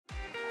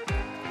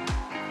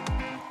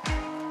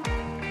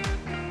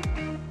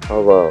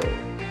Hello,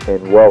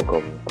 and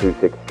welcome to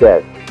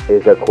Success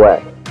is a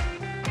Quest.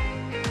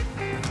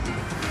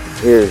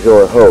 Here's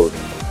your host,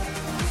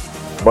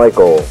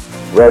 Michael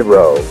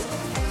Redrose.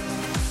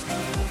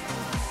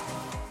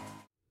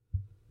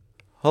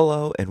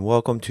 Hello, and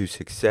welcome to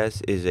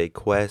Success is a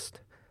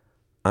Quest.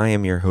 I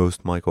am your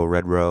host, Michael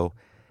Redrow,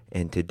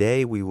 and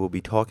today we will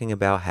be talking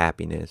about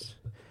happiness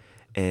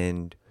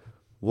and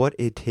what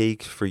it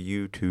takes for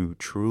you to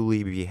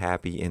truly be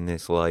happy in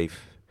this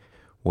life,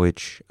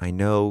 which I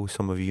know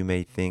some of you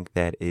may think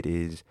that it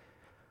is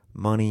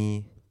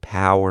money,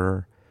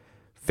 power,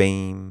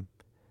 fame,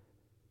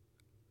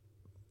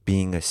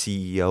 being a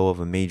CEO of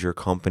a major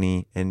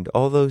company, and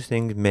all those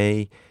things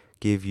may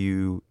give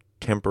you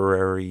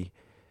temporary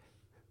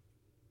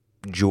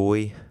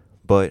joy,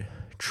 but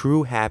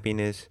true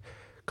happiness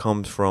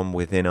comes from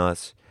within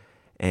us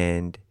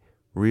and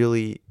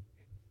really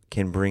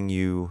can bring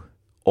you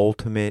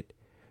ultimate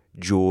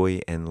joy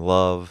and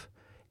love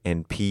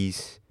and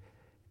peace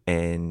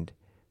and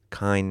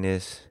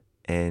kindness.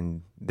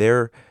 And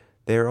there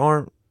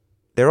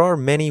are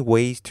many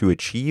ways to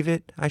achieve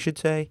it, I should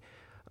say.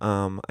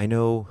 I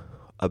know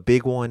a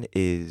big one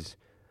is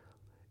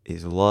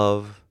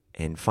love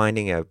and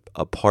finding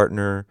a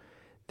partner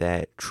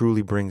that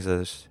truly brings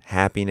us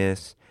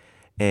happiness.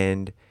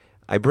 And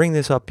I bring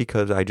this up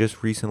because I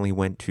just recently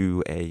went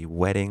to a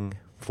wedding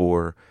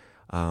for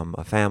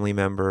a family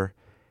member,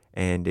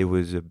 and it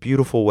was a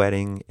beautiful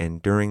wedding.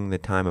 And during the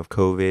time of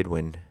COVID,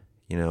 when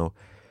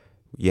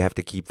you have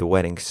to keep the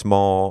wedding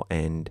small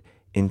and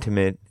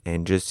intimate,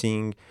 and just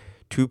seeing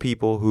two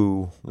people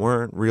who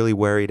weren't really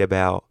worried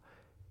about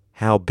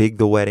how big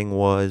the wedding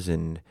was,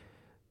 and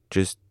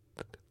just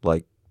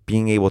like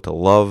being able to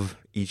love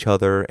each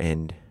other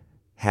and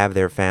have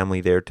their family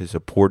there to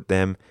support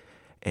them,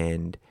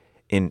 and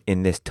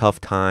in this tough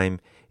time,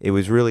 it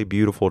was really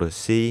beautiful to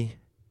see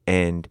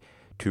and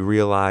to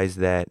realize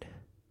that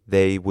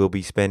they will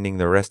be spending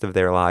the rest of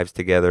their lives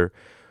together.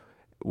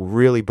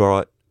 Really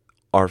brought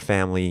our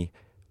family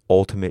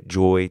ultimate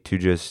joy to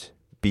just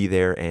be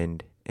there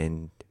and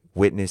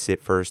witness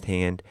it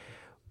firsthand.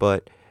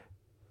 But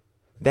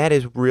that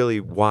is really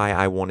why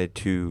I wanted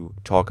to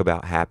talk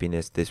about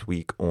happiness this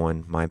week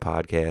on my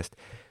podcast,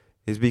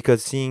 is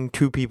because seeing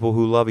two people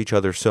who love each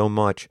other so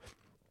much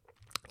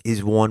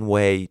is one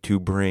way to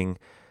bring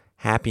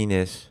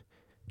happiness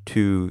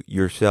to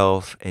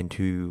yourself and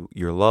to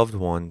your loved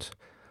ones.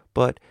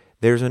 But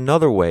there's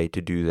another way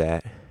to do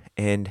that,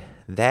 and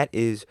that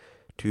is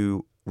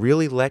to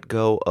really let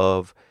go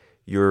of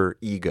your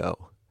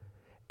ego.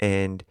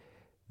 And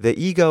the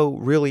ego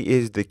really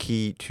is the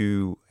key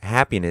to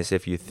happiness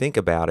if you think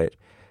about it,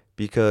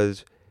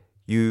 because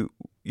your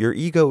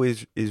ego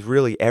is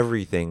really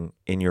everything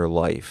in your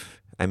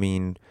life. I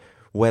mean,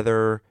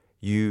 whether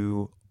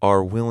you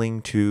are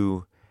willing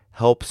to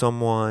help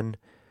someone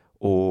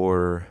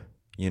or,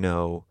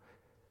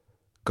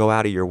 go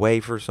out of your way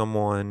for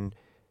someone,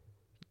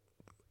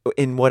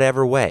 in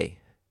whatever way,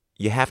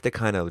 you have to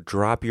kind of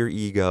drop your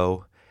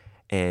ego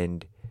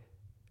and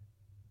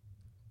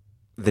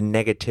the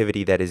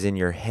negativity that is in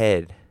your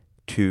head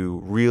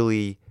to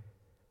really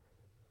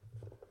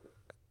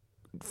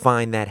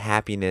find that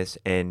happiness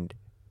and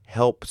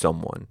help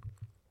someone.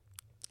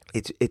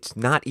 It's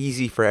not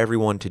easy for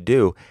everyone to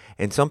do,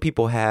 and some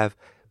people have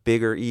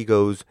bigger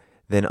egos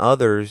than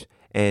others,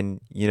 and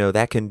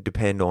that can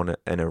depend on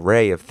an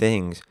array of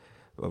things,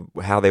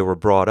 how they were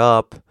brought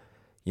up,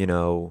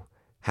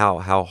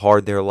 how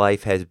hard their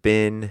life has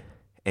been,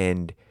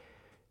 and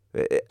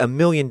a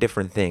million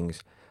different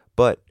things.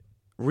 But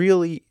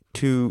really,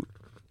 to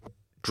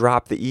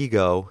drop the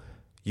ego,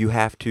 you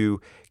have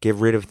to get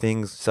rid of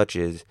things such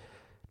as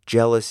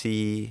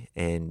jealousy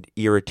and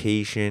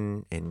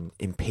irritation and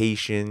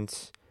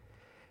impatience,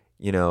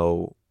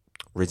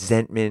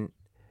 resentment,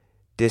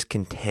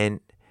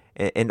 discontent,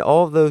 and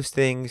all of those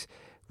things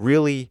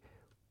really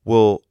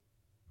will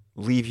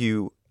leave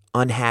you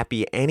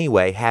unhappy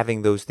anyway,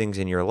 having those things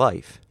in your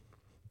life.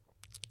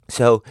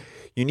 So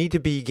you need to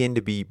begin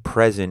to be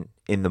present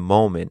in the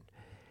moment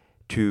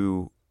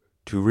to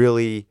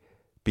really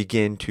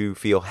begin to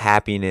feel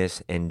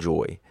happiness and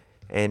joy.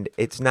 And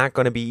it's not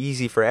going to be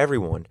easy for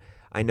everyone.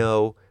 I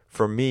know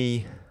for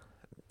me,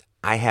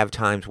 I have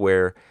times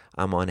where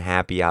I'm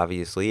unhappy,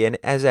 obviously, and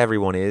as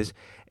everyone is,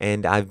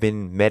 and I've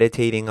been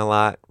meditating a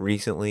lot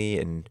recently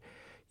and,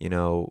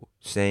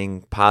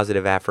 saying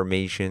positive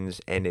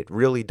affirmations, and it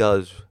really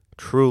does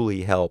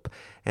truly help.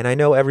 And I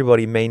know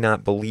everybody may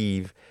not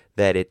believe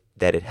that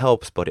it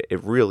helps, but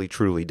it really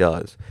truly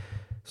does.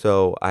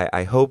 So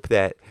I hope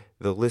that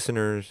the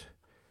listeners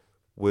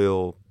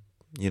will,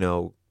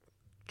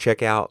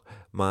 check out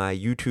my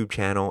YouTube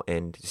channel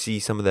and see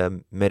some of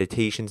the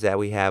meditations that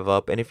we have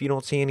up. And if you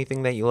don't see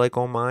anything that you like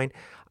on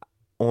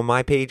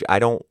my page, I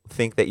don't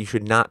think that you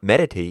should not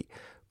meditate.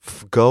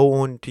 Go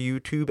on to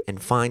YouTube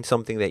and find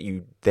something that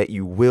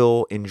you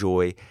will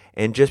enjoy,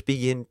 and just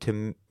begin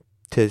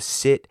to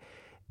sit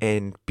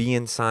and be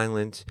in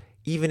silence.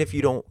 Even if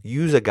you don't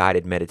use a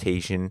guided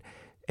meditation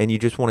and you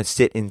just want to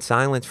sit in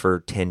silence for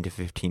 10 to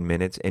 15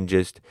 minutes and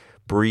just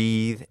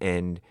breathe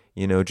and,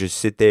 just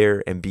sit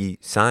there and be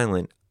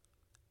silent,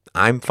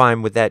 I'm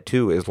fine with that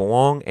too, as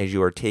long as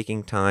you are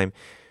taking time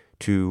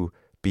to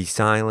be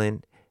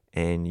silent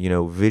and,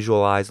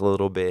 visualize a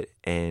little bit,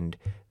 and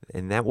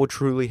that will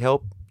truly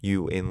help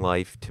you in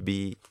life to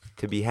be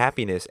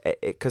happiness.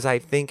 Because I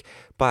think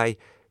by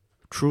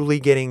truly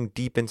getting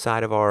deep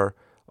inside of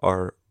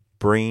our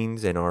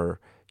brains and our,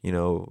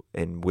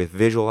 and with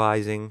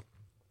visualizing,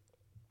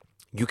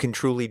 you can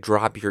truly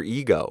drop your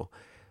ego,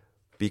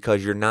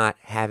 because you're not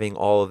having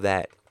all of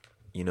that,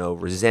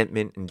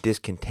 resentment and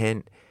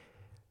discontent,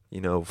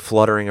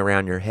 fluttering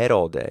around your head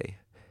all day.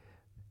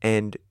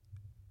 And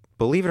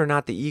believe it or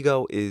not, the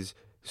ego is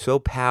so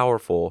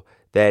powerful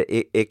that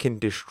it can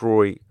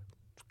destroy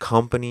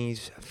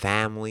companies,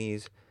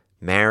 families,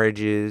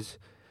 marriages,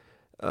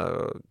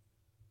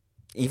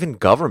 even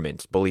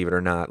governments, believe it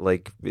or not.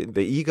 Like,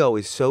 the ego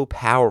is so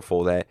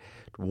powerful that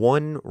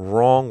one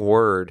wrong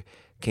word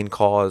can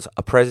cause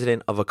a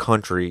president of a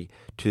country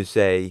to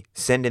say,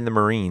 send in the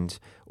Marines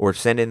or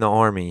send in the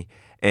Army,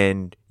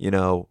 and,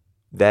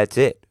 that's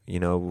it.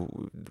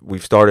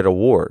 We've started a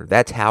war.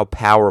 That's how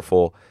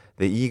powerful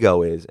the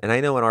ego is. And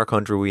I know in our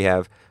country we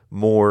have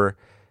more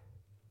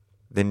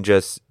than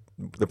just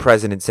the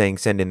president saying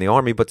send in the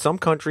army, but some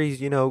countries,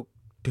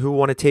 who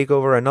want to take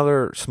over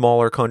another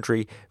smaller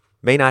country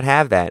may not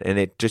have that, and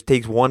it just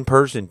takes one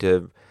person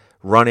to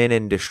run in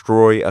and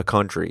destroy a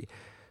country.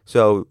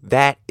 So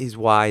that is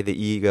why the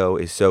ego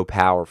is so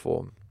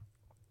powerful.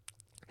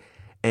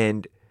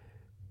 And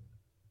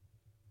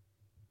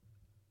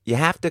you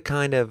have to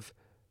kind of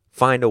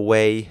find a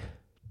way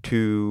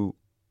to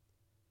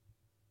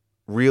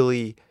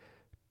really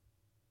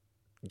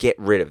get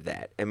rid of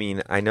that. I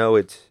mean, I know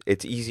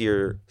it's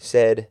easier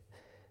said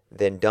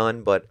than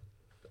done, but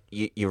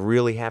you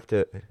really have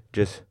to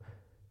just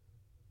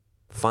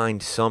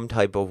find some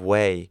type of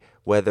way,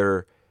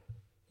 whether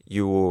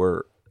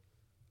you're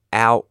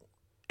out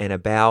and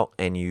about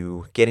and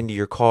you get into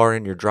your car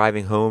and you're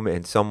driving home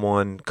and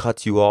someone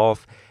cuts you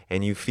off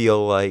and you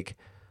feel like,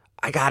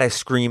 I gotta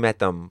scream at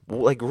them.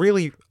 Like,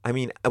 really, I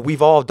mean,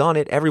 we've all done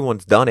it.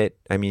 Everyone's done it.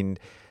 I mean,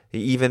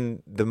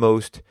 even the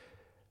most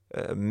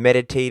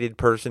meditated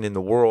person in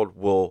the world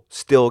will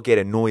still get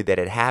annoyed that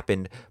it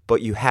happened,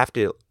 but you have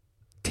to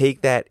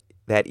take that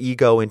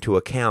ego into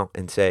account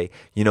and say,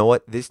 you know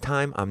what, this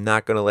time I'm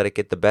not going to let it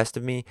get the best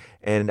of me,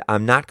 and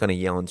I'm not going to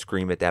yell and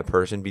scream at that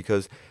person,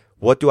 because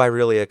what do I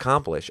really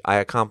accomplish? I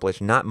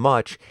accomplish not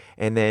much.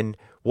 And then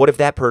what if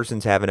that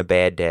person's having a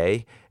bad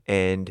day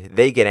and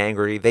they get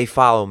angry, they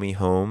follow me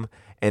home,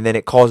 and then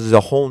it causes a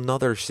whole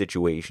nother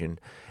situation,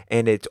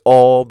 and it's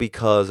all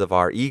because of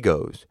our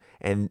egos.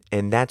 And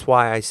that's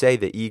why I say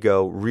the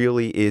ego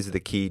really is the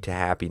key to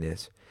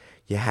happiness.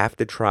 You have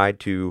to try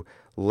to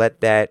let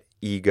that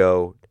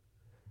ego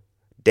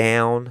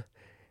down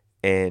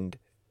and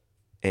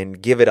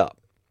give it up,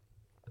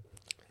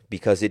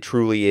 because it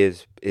truly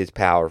is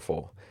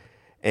powerful.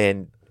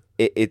 And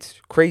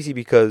it's crazy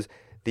because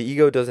the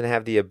ego doesn't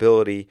have the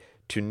ability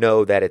to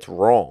know that it's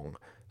wrong.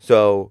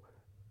 So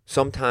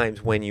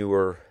sometimes when you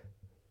are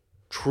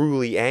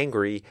truly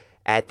angry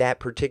at that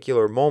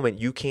particular moment,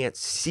 you can't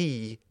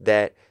see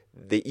that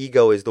the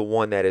ego is the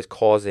one that is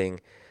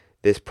causing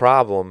this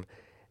problem.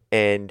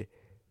 And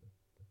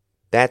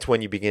that's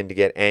when you begin to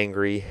get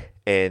angry,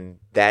 and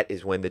that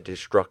is when the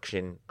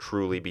destruction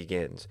truly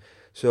begins.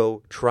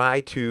 So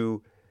try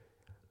to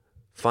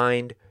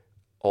find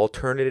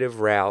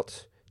alternative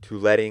routes to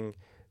letting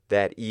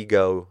that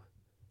ego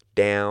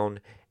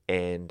down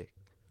and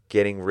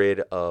getting rid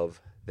of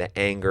the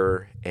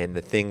anger and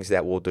the things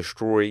that will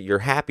destroy your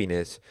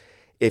happiness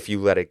if you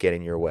let it get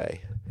in your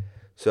way.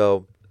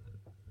 So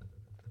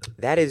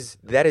that is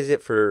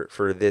it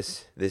for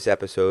this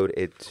episode.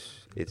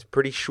 It's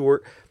pretty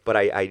short, but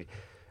I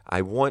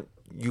want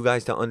you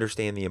guys to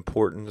understand the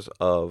importance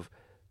of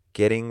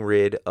getting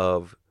rid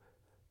of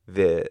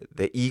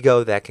the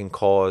ego that can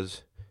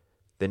cause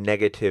the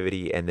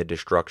negativity and the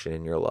destruction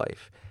in your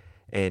life.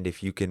 And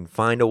if you can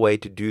find a way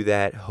to do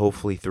that,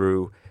 hopefully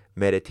through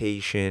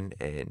meditation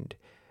and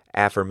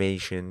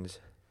affirmations,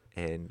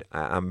 and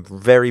I'm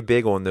very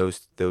big on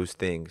those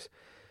things.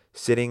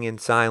 Sitting in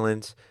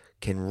silence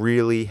can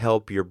really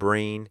help your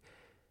brain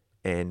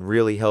and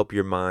really help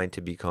your mind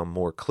to become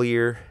more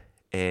clear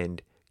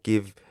and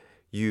give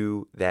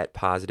you that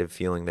positive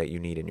feeling that you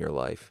need in your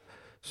life.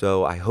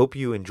 So I hope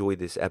you enjoyed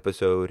this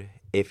episode.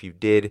 If you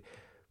did,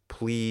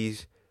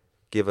 please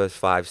give us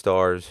 5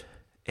 stars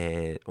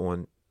and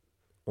on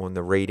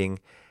the rating,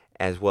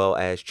 as well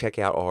as check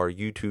out our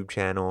YouTube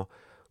channel.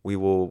 We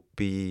will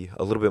be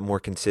a little bit more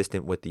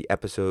consistent with the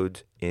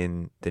episodes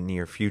in the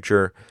near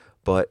future,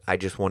 but I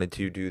just wanted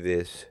to do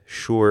this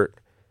short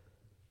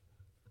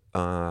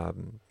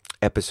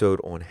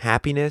episode on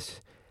happiness,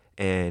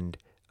 and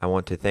I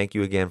want to thank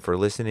you again for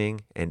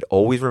listening. And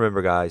always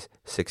remember, guys,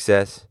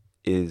 success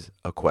is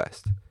a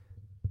quest.